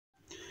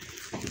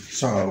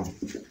So,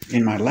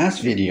 in my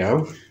last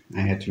video,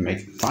 I had to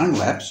make time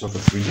lapse of a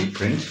 3D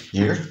print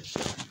here,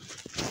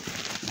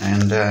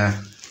 and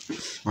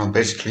well,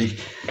 basically,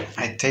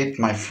 I taped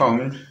my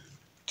phone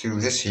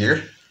to this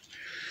here,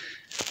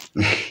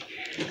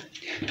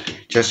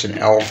 just an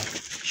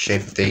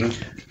L-shaped thing.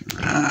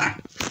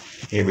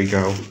 Here we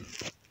go,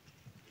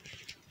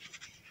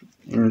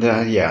 and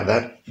yeah,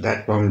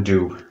 that won't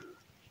do.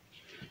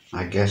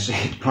 I guess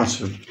it was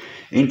an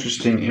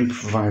interesting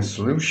improvised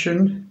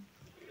solution,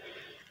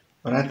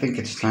 but I think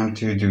it's time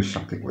to do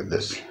something with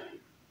this.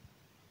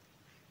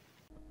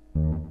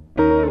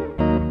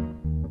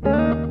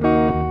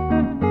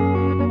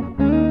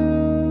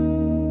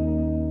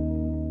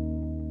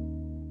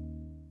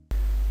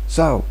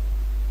 So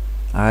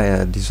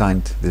I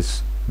designed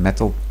this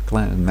metal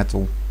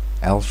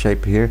L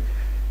shape here,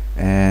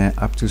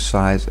 up to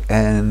size,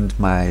 and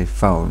my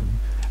phone,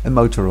 a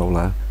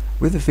Motorola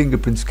with a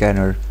fingerprint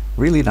scanner,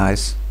 really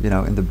nice, you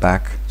know, in the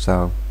back.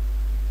 So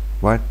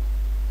what?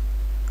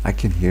 I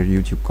can hear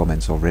YouTube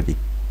comments already.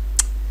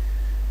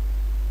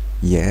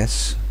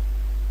 Yes.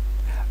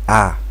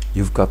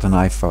 You've got an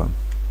iPhone.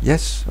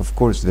 Yes, of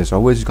course, there's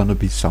always gonna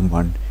be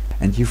someone,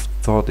 and you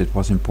thought it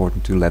was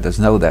important to let us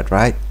know that,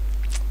 right?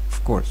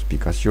 Of course,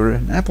 because you're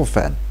an Apple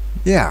fan.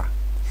 Yeah.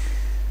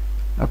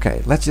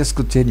 Okay, let's just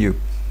continue.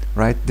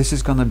 Right, this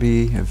is gonna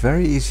be a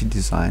very easy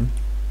design.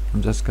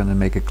 I'm just gonna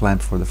make a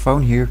clamp for the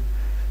phone here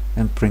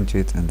and print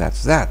it, and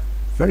that's that.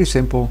 Very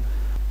simple.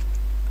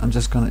 I'm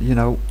just gonna, you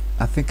know,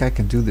 I think I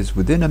can do this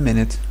within a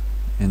minute,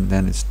 and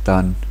then it's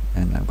done.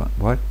 And I'm going,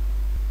 what?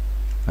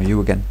 Are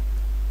you again?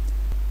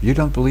 You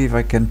don't believe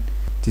I can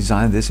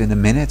design this in a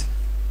minute?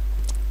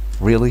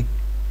 Really?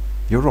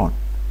 You're on.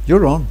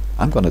 You're on.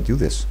 I'm gonna do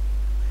this.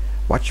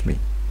 Watch me.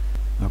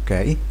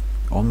 Okay,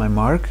 on my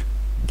mark,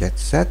 get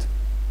set,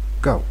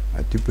 go.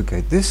 I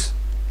duplicate this,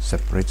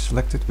 separate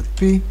selected with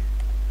P,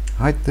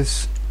 hide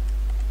this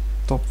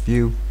top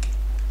view,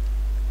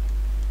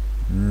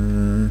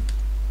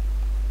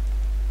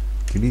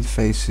 delete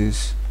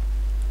faces,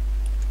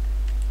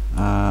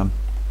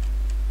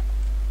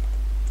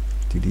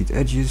 delete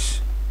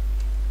edges.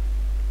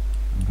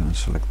 I'm going to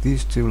select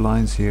these two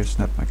lines here,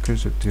 snap my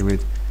cursor to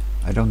it.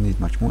 I don't need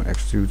much more.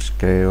 Extrude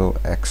scale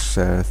X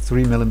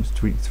 3 millimeters,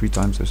 three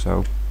times or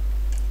so.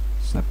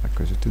 Snap my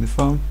cursor to the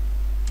phone.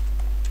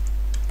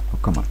 Oh,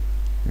 come on.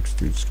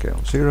 Extrude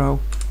scale 0.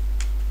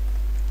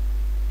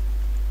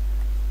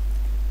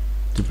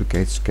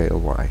 Duplicate scale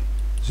Y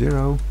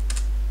 0.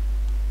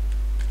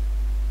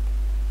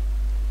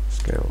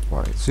 Scale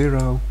Y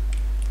 0.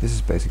 This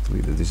is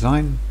basically the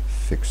design.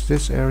 Fix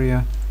this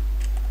area.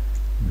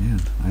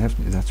 Man,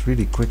 that's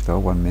really quick though,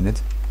 1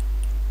 minute.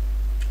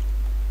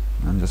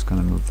 I'm just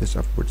gonna move this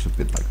upwards a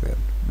bit like that.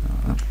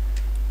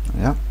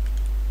 Yeah.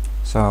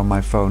 So my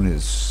phone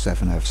is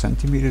 7.5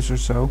 centimeters or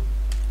so.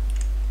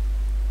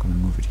 Gonna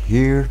move it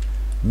here.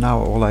 Now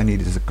all I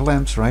need is the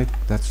clamps, right?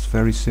 That's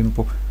very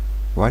simple.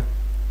 What?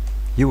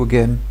 You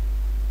again?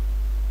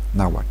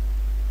 Now what?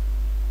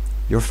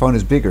 Your phone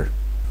is bigger.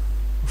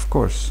 Of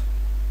course.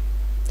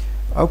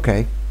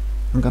 Okay.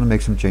 I'm gonna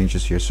make some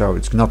changes here, so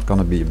it's not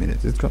gonna be a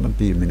minute. It's gonna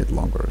be a minute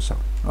longer or so.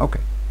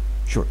 Okay.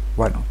 Sure.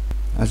 Why not?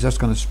 I'm just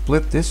going to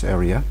split this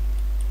area,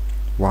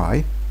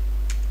 Y,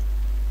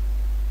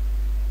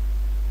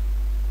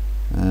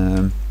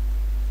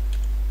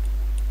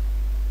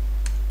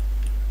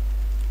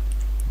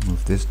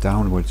 move this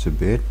downwards a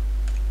bit,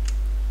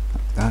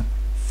 like that,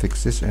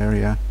 fix this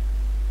area.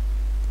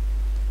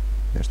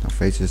 There's no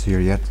faces here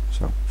yet,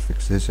 so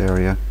fix this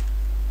area,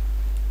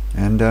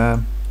 and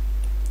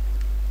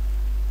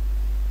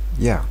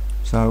yeah,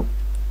 so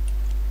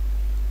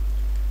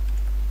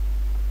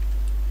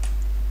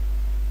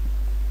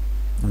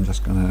I'm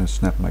just gonna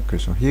snap my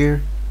cursor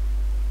here,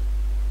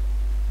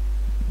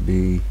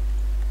 B,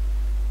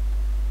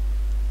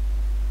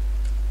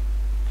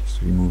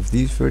 just remove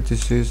these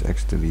vertices,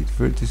 X delete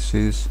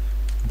vertices,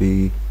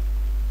 B,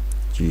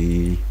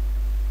 G,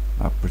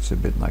 upwards a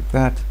bit like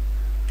that,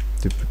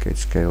 duplicate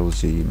scale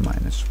Z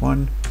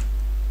 -1,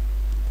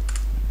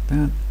 like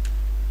that,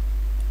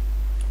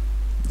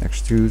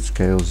 extrude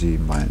scale Z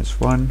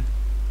 -1.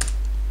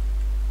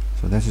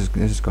 So this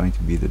is going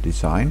to be the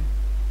design.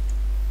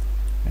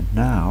 And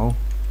now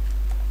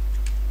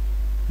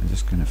I'm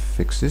just gonna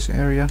fix this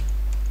area,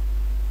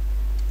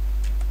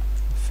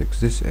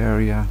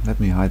 let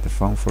me hide the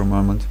phone for a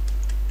moment,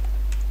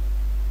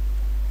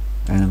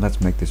 and let's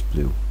make this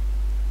blue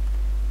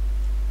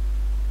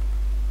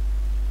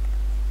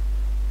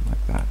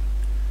like that.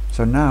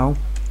 So now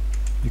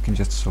you can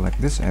just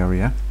select this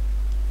area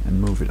and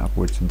move it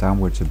upwards and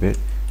downwards a bit.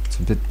 It's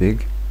a bit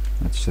big.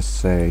 Let's just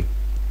say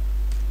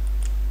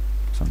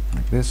something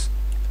like this.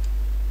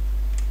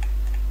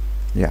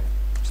 Yeah,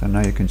 so now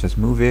you can just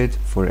move it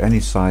for any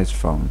size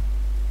phone.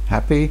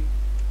 Happy?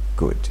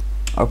 Good.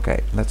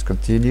 Okay, let's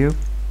continue.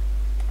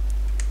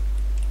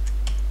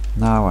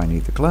 Now I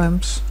need the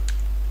clamps.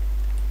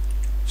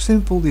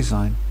 Simple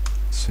design.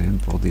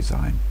 Simple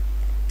design.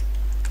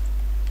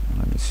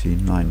 Let me see,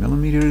 9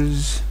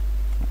 millimeters.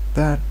 Like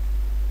that.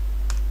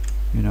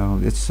 You know,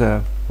 it's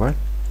what?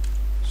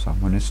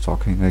 Someone is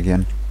talking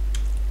again.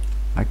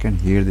 I can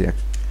hear the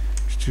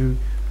extrude.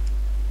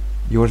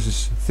 Yours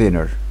is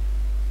thinner.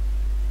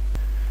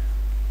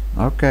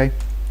 Okay,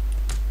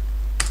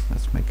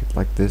 let's make it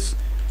like this,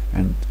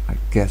 and I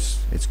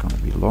guess it's gonna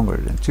be longer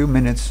than 2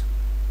 minutes.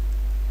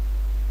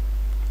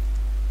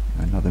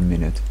 Another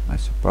minute, I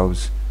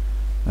suppose.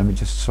 Let me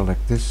just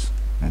select this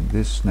and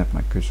this, snap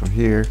my cursor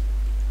here,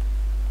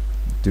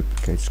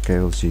 duplicate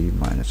scale Z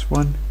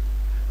 -1.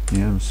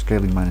 Yeah,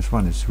 scaling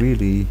 -1 is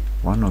really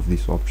one of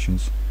these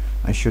options.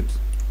 I should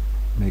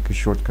make a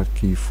shortcut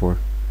key for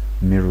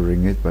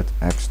mirroring it, but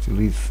X to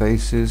leave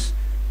faces,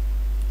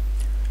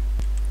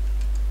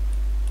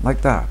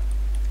 like that.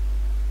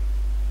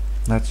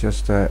 Let's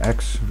just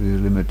X, the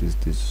limit is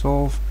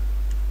dissolve,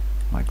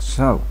 like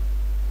so.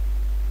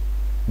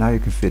 Now you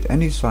can fit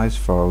any size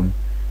phone.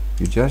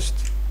 You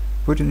just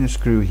put in a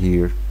screw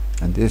here,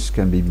 and this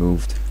can be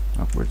moved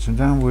upwards and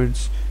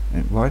downwards.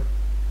 And what?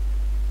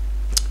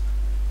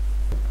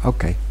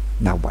 Okay,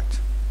 now what?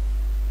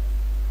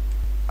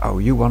 Oh,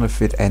 you want to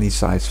fit any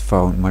size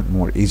phone much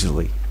more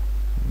easily,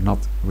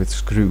 not with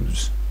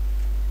screws.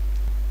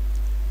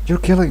 You're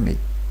killing me.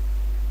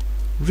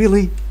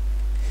 Really?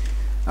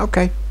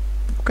 Okay,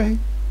 okay.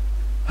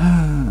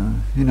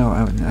 You know,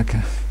 I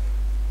can.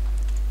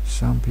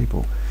 Some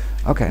people.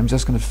 Okay, I'm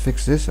just gonna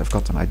fix this. I've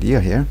got an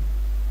idea here.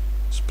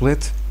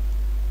 Split,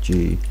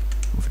 G,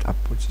 move it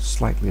upwards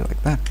slightly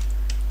like that.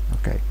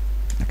 Okay,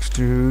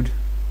 extrude,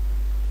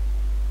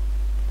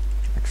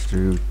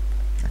 extrude,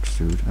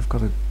 extrude. I've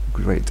got a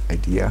great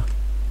idea.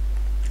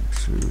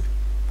 Extrude,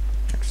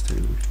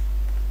 extrude,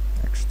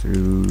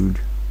 extrude.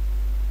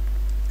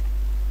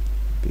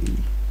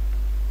 B,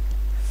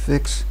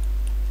 fix.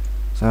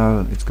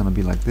 So it's gonna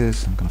be like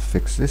this. I'm gonna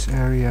fix this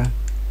area.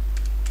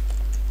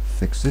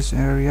 Fix this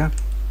area.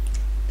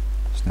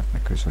 Snap my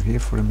cursor here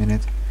for a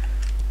minute.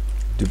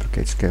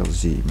 Duplicate scale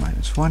Z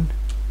 -1.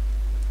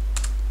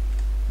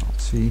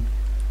 Alt C.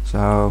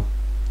 So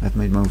let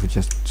me move it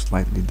just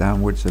slightly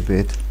downwards a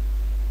bit.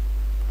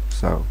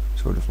 So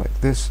sort of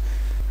like this.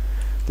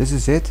 This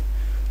is it.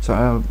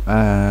 So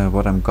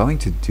what I'm going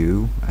to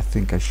do, I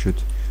think I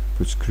should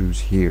put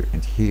screws here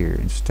and here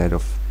instead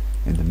of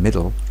in the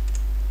middle.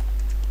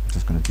 I'm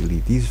just going to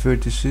delete these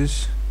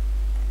vertices.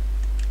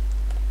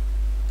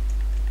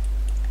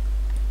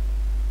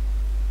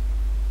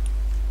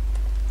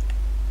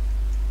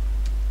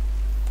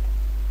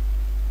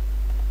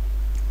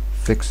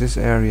 Fix this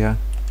area.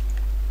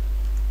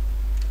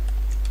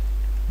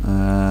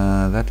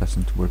 That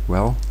doesn't work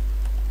well.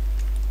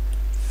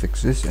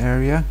 Fix this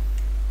area.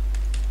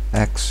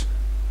 X,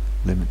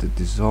 limited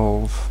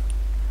dissolve,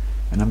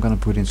 and I'm gonna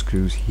put in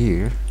screws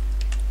here.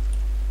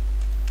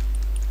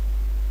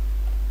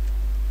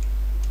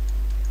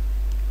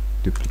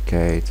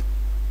 Duplicate,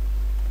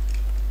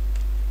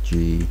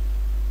 G,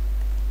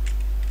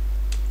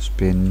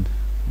 spin,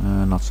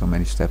 not so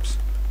many steps.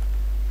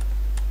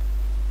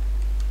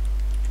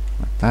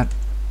 Like that.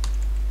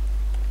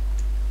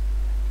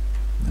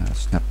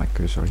 Snap my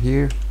cursor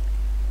here,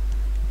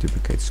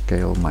 duplicate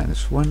scale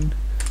 -1.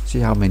 See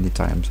how many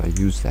times I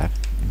use that.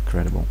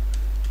 Incredible.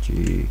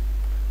 G,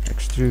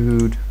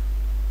 extrude,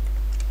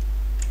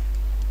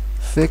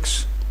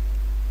 fix,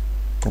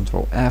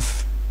 Control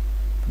F,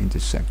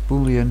 intersect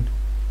boolean.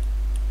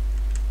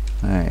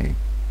 Hey,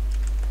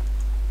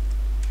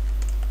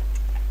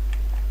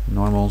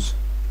 normals,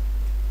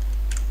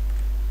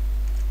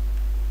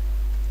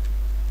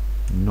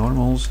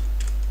 normals.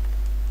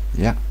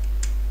 Yeah.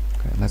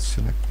 Okay, let's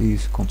select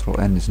these. Control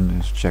N is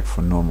a check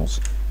for normals.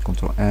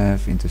 Control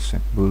F,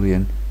 intersect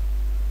boolean.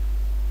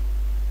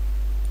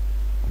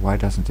 Why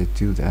doesn't it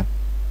do that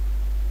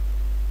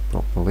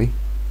properly?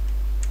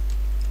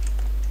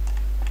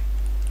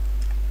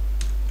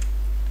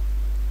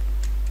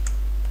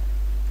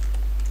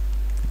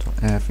 Control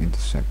F,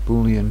 intersect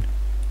boolean.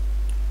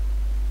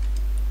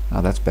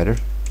 Now that's better.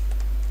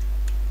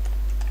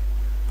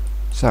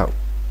 So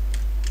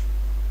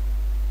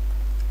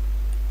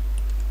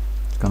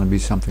it's gonna be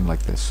something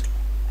like this.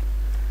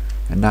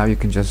 And now you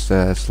can just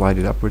slide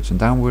it upwards and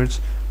downwards.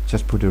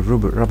 Just put a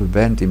rubber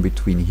band in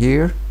between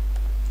here,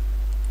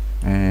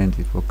 and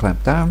it will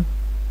clamp down,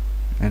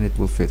 and it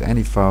will fit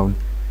any phone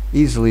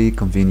easily,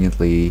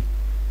 conveniently.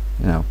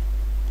 You know,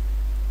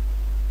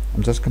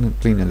 I'm just gonna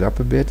clean it up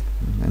a bit,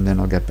 and then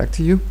I'll get back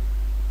to you.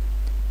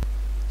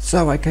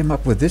 So I came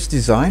up with this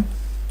design,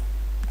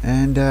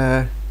 and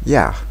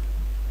yeah,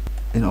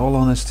 in all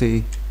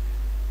honesty,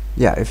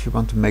 yeah, if you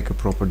want to make a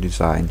proper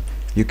design,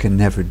 you can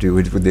never do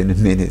it within a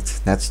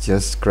minute. That's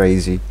just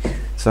crazy.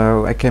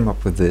 So I came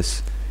up with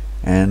this,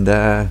 and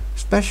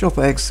special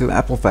thanks to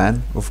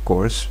Applefan, of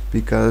course,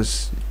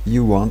 because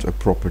you want a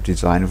proper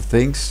design of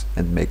things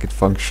and make it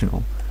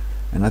functional,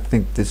 and I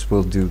think this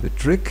will do the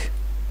trick.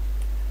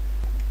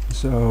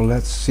 So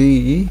let's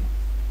see.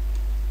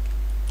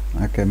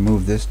 I can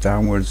move this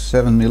downwards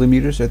 7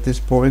 millimeters at this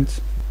point.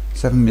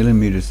 7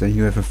 millimeters, then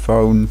you have a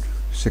phone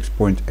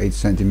 6.8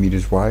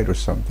 centimeters wide or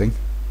something.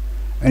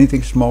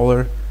 Anything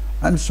smaller,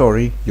 I'm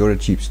sorry, you're a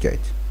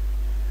cheapskate.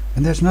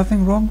 And there's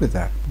nothing wrong with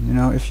that. You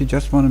know, if you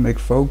just want to make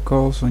phone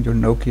calls on your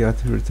Nokia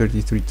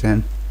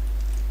 3310,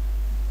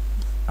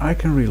 I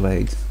can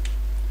relate.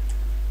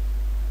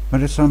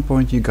 But at some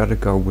point you gotta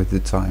go with the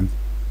time,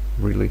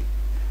 really.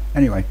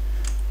 Anyway,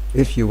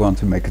 if you want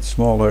to make it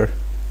smaller,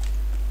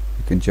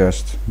 you can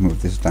just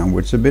move this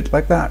downwards a bit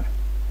like that.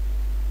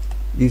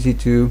 Easy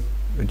to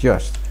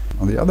adjust.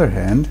 On the other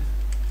hand,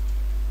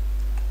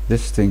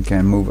 this thing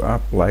can move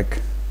up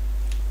like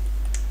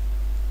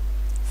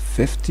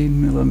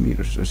 15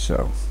 millimeters or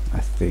so, I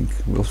think.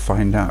 We'll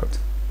find out.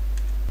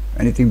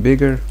 Anything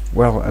bigger?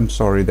 Well, I'm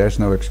sorry, there's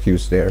no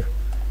excuse there.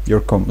 You're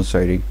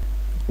compensating.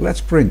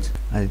 Let's print.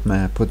 I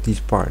put these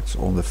parts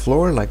on the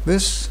floor like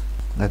this.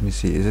 Let me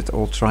see, is it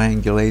all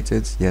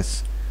triangulated?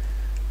 Yes.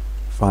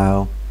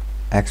 File,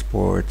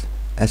 export,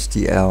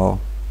 STL,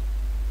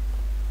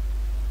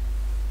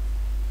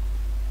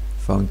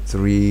 phone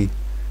 3,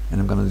 and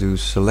I'm gonna do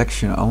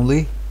selection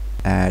only,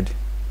 add,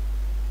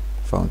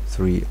 phone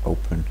 3,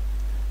 open.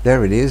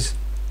 There it is.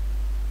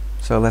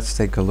 So let's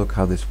take a look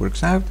how this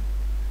works out.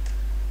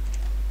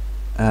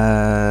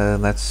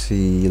 Let's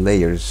see,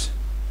 layers.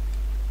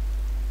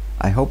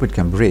 I hope it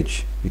can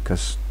bridge,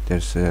 because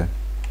there's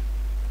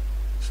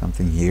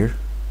something here.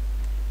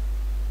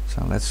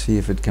 So let's see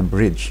if it can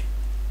bridge.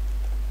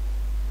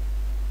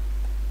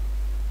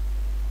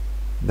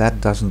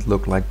 That doesn't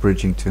look like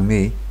bridging to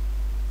me,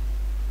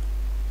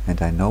 and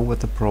I know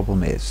what the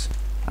problem is.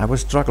 I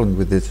was struggling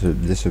with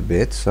this a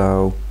bit,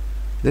 so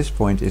this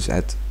point is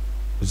at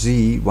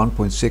Z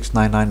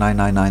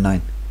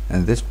 1.6999999,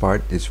 and this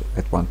part is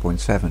at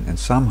 1.7, and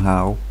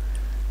somehow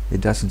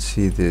it doesn't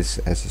see this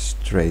as a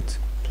straight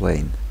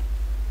plane.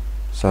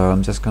 So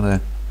I'm just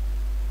gonna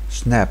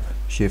snap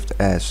Shift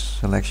S,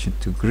 selection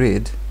to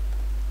grid,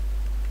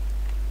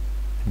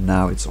 and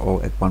now it's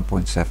all at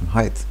 1.7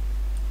 height.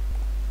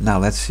 Now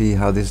let's see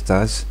how this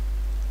does.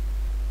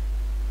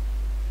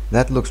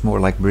 That looks more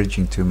like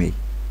bridging to me.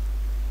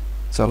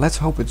 So let's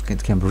hope it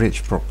can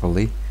bridge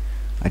properly.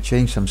 I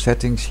changed some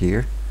settings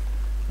here.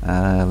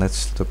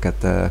 Let's look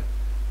at the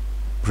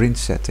print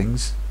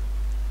settings.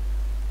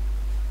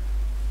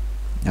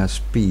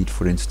 Speed,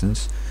 for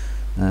instance.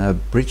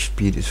 Bridge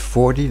speed is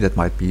 40. That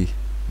might be,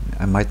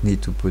 I might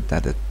need to put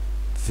that at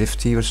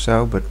 50 or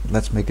so, but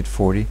let's make it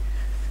 40.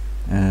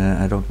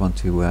 I don't want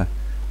to,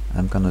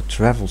 I'm gonna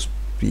travel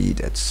speed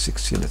at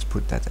 60. Let's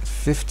put that at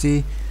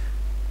 50.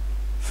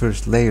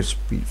 First layer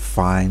speed,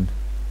 fine.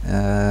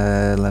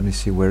 Let me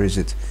see, where is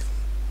it?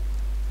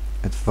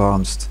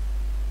 Advanced.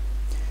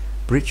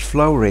 Bridge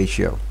flow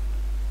ratio.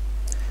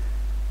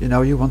 You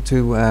know, you want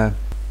to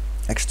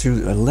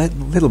extrude a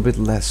little bit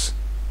less,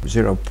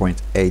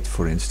 0.8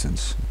 for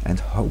instance, and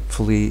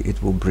hopefully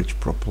it will bridge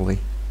properly.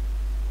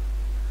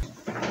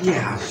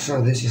 Yeah,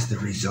 so this is the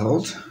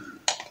result.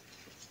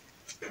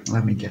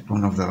 Let me get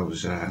one of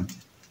those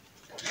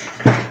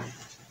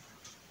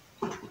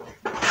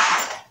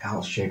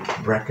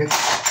L-shaped brackets.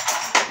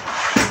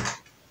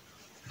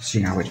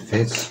 See how it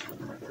fits.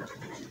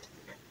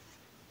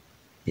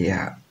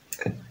 Yeah,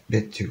 a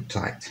bit too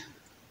tight.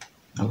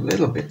 A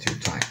little bit too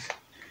tight.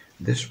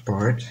 This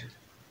part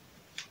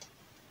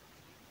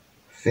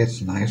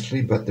fits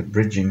nicely, but the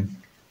bridging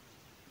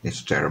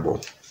is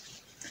terrible.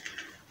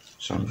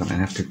 So I'm gonna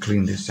have to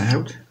clean this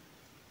out.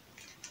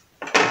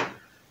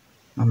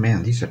 Oh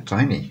man, these are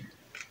tiny.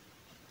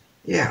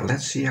 Yeah,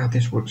 let's see how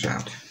this works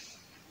out.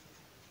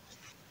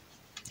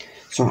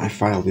 So I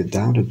filed it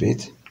down a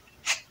bit.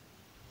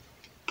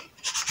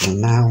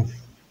 And now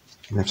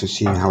we have to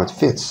see how it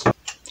fits.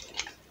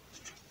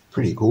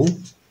 Pretty cool.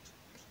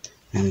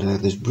 And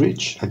this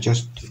bridge,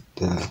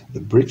 the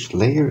bridge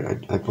layer,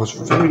 it was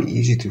very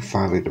easy to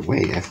file it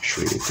away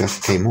actually. It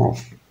just came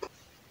off.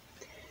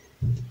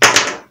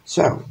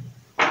 So,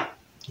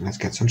 let's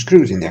get some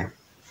screws in there.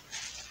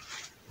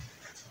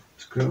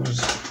 Screws.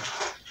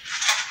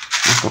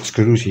 I've got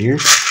screws here.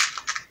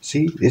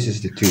 See, this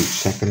is the 2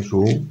 seconds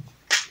rule.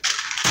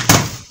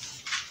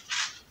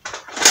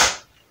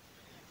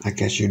 I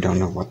guess you don't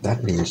know what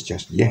that means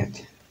just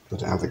yet,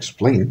 but I'll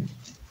explain.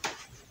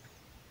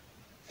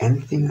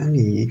 Anything I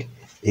need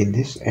in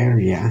this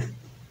area,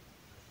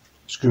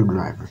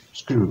 screwdriver,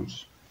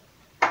 screws,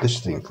 this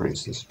thing for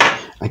instance,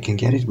 I can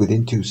get it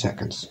within 2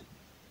 seconds.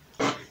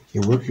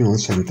 You're working on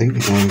something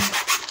and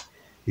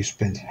you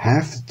spend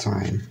half the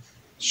time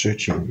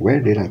searching, where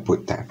did I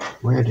put that,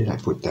 where did I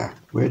put that,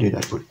 where did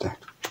I put that.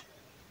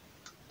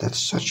 That's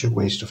such a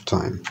waste of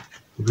time,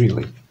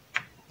 really,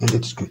 and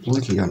it's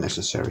completely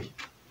unnecessary.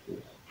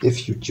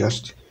 If you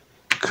just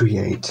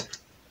create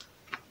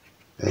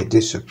a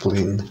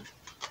discipline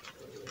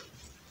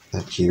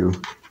that you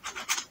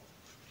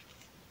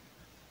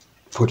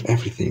put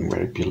everything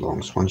where it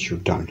belongs once you're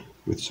done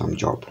with some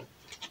job,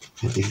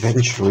 and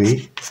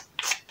eventually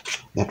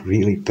that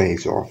really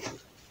pays off,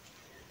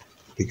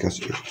 because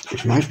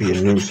it might be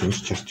a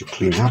nuisance just to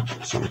clean up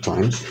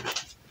sometimes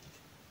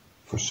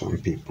for some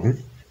people,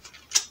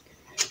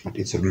 but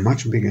it's a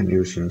much bigger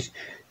nuisance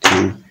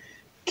to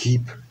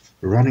keep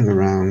running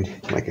around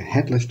like a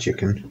headless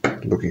chicken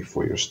looking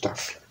for your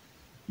stuff.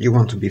 You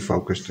want to be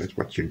focused at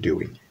what you're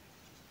doing.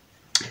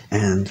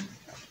 And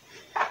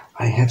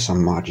I have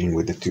some margin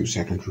with the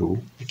 2-second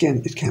rule.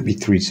 Again, it can be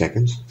 3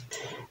 seconds.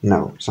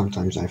 No,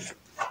 sometimes I've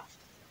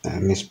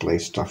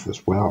misplaced stuff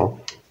as well.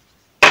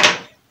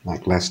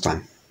 Like last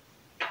time,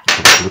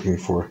 I was looking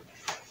for,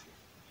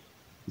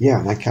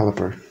 my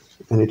caliper,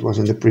 and it was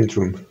in the print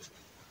room.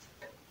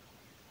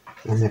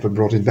 I never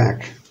brought it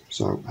back,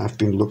 so I've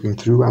been looking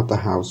throughout the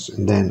house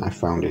and then I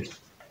found it.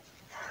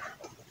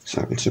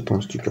 So it's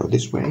supposed to go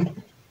this way.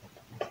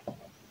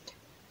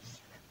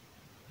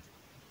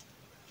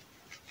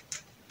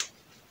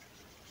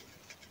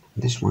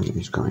 This one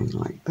is going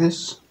like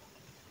this.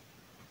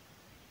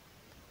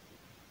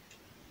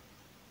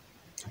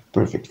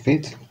 Perfect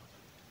fit.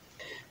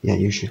 Yeah,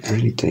 you should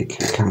really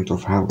take account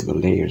of how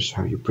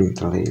you print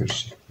the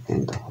layers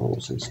and the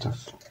holes and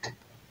stuff.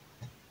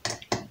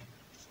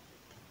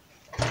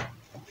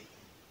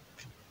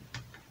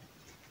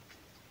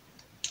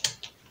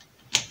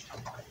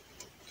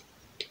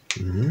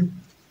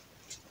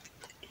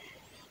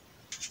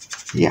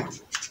 Yeah,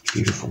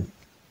 beautiful.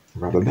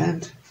 Rubber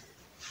band.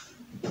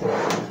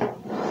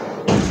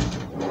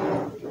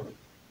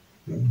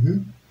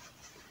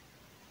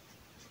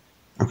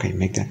 Okay,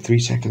 make that 3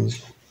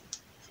 seconds.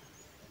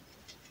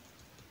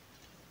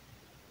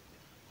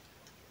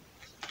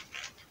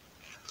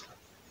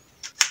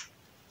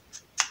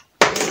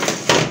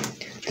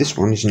 This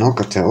one is an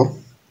Alcatel,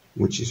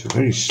 which is a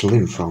very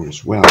slim phone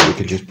as well. You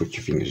can just put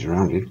your fingers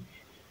around it.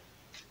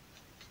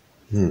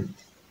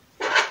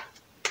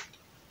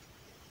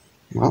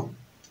 Well,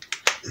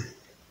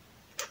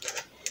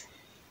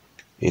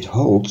 it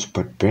holds,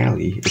 but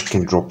barely. It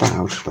can drop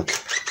out, but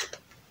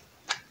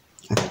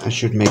I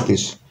should make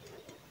this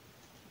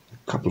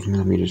a couple of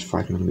millimeters,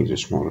 5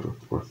 millimeters smaller,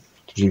 or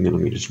 3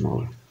 millimeters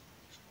smaller.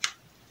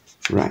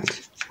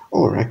 Right.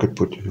 Or I could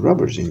put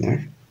rubbers in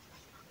there.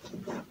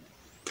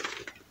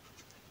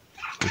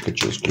 I could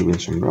just glue in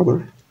some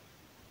rubber.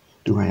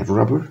 Do I have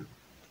rubber?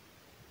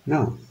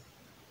 No.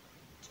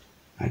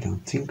 I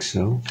don't think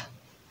so.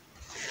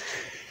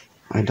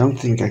 I don't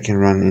think I can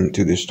run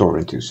into the store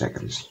in 2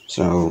 seconds.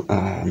 So,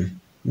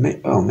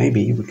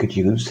 maybe we could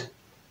use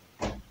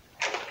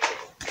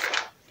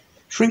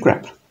shrink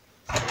wrap.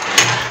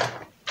 I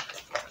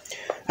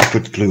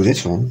could glue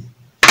this on.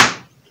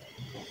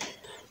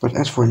 But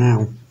as for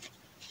now,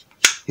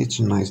 it's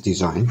a nice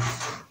design.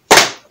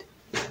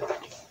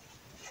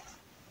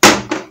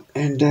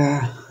 And,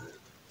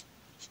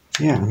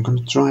 I'm going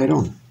to try it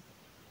on.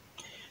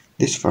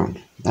 This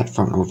phone, that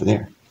phone over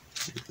there,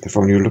 the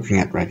phone you're looking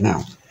at right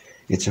now,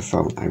 it's a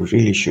phone. I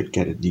really should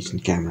get a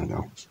decent camera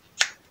though.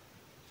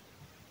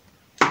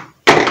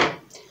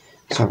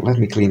 So let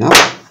me clean up.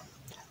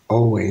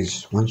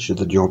 Always, once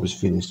the job is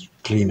finished,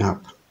 clean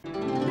up.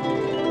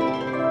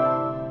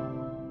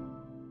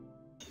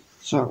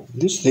 So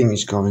this thing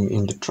is going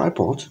in the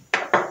tripod.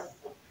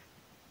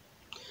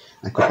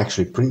 I could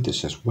actually print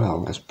this as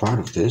well as part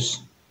of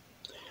this.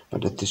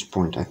 But at this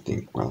point I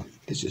think, well,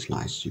 this is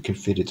nice. You can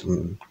fit it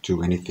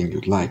onto anything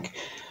you'd like.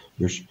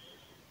 Your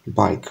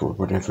bike or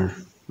whatever.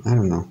 I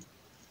don't know.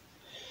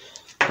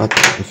 But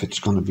if it's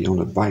gonna be on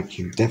a bike,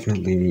 you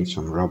definitely need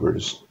some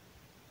rubbers.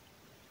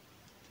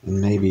 And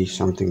maybe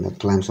something that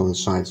clamps on the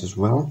sides as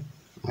well.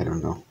 I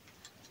don't know.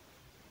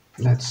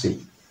 Let's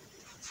see.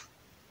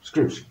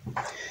 Screws.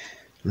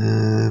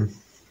 I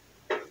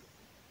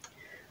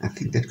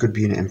think that could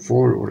be an M4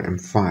 or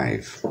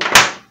M5.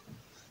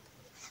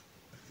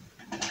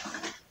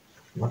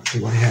 What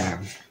do I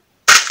have?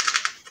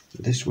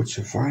 This would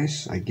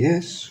suffice, I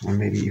guess, or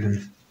maybe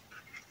even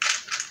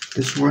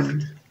this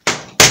one,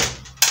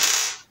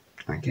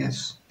 I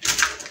guess.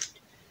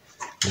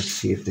 Let's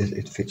see if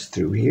it fits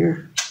through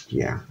here.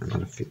 Yeah, I'm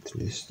gonna fit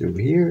this through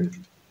here.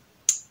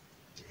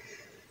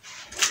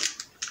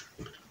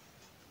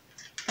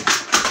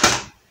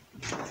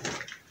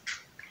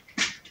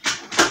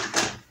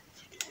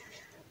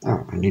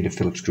 Oh, I need a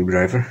Phillips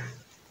screwdriver.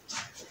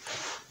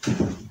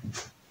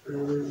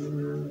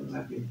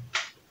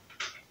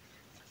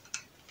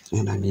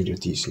 And I need a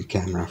decent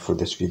camera for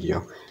this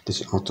video.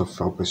 This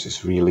autofocus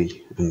is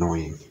really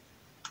annoying.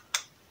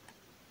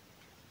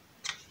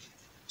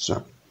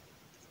 So,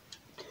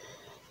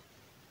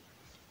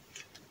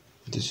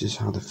 this is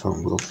how the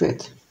phone will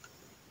fit.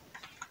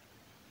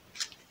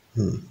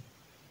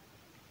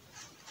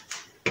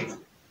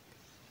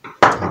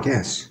 I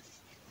guess.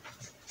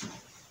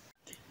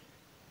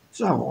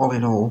 So, all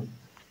in all,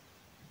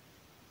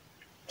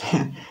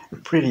 a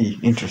pretty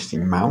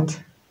interesting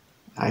mount,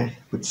 I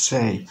would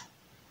say.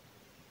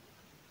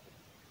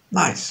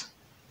 Nice.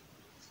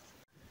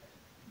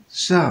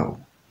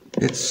 So,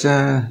 it's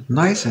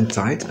nice and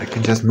tight. I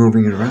can just move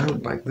it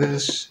around like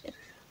this.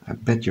 I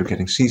bet you're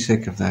getting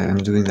seasick if I'm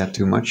doing that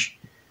too much.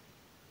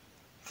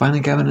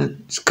 Filing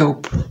cabinet,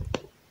 scope,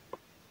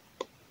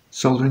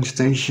 soldering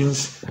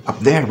stations. Up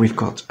there we've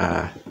got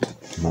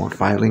more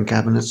filing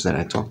cabinets that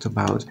I talked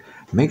about.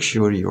 Make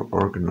sure you're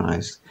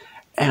organized.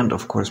 And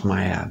of course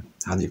my,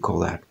 how do you call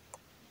that?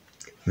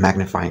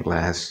 Magnifying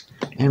glass.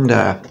 And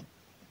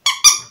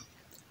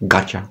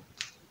gotcha.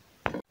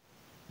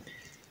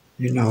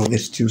 You know,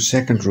 this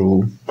 2-second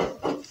rule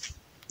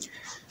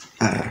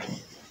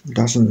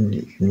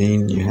Doesn't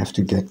mean you have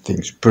to get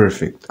things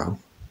perfect though,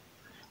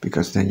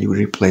 because then you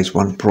replace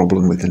one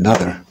problem with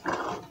another.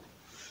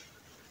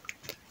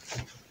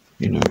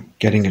 You know,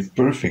 getting it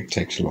perfect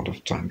takes a lot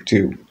of time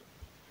too.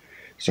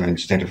 So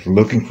instead of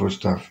looking for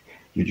stuff,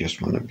 you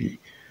just want to be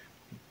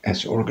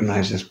as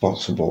organized as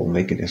possible,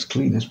 make it as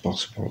clean as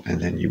possible, and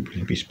then you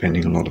will be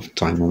spending a lot of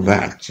time on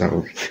that.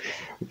 So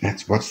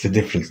that's what's the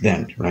difference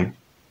then, right?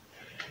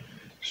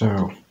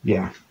 So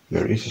yeah,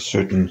 there is a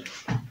certain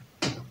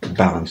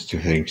balance to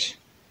things.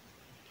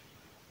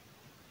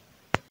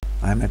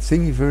 I'm at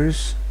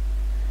Thingiverse,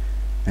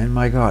 and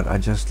my god, I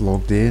just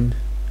logged in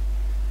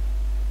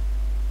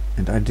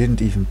and I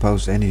didn't even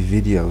post any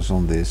videos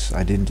on this.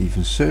 I didn't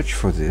even search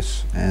for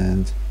this,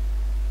 and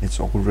it's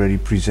already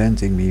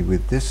presenting me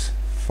with this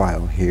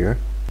file here.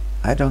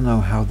 I don't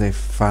know how they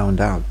found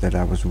out that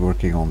I was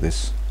working on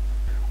this,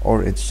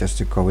 or it's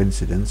just a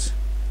coincidence.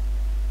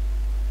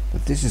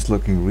 But this is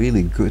looking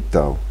really good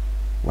though.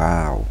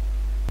 Wow,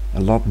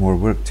 a lot more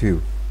work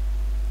too.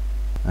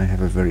 I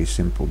have a very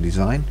simple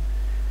design,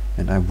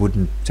 and I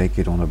wouldn't take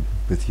it on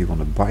with you on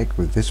a bike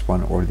with this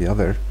one or the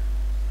other.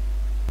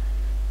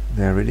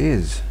 There it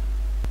is.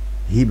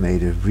 He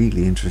made a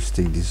really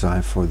interesting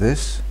design for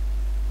this.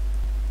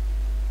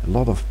 A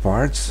lot of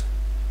parts.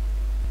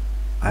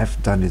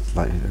 I've done it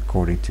like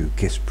according to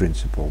KISS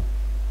principle.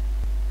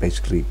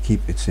 Basically,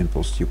 keep it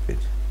simple, stupid.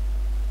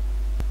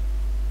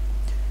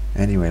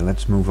 Anyway,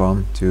 let's move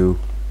on to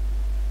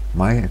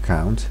my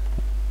account,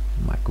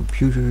 my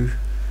computer.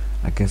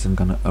 I guess I'm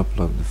gonna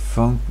upload the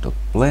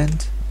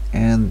phone.blend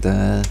and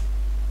the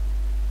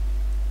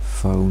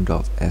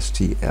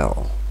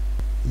phone.stl.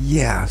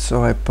 Yeah,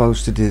 so I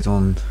posted it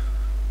on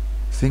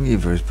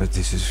Thingiverse, but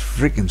this is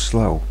freaking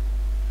slow.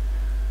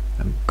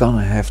 I'm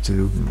gonna have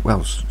to,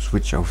 well,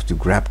 switch over to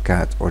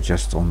GrabCAD or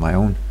just on my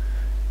own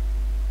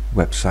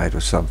website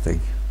or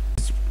something.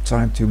 It's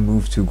time to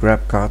move to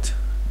GrabCAD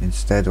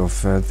instead of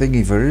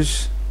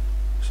Thingiverse,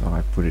 so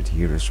I put it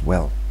here as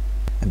well.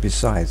 And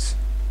besides,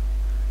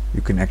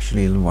 you can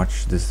actually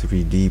watch the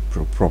 3D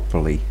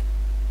properly.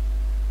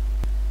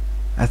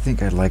 I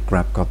think I like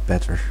GrabCAD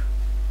better.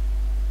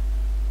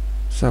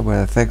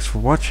 So thanks for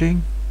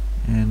watching,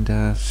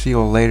 and see you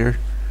all later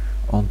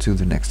on to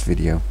the next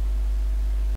video.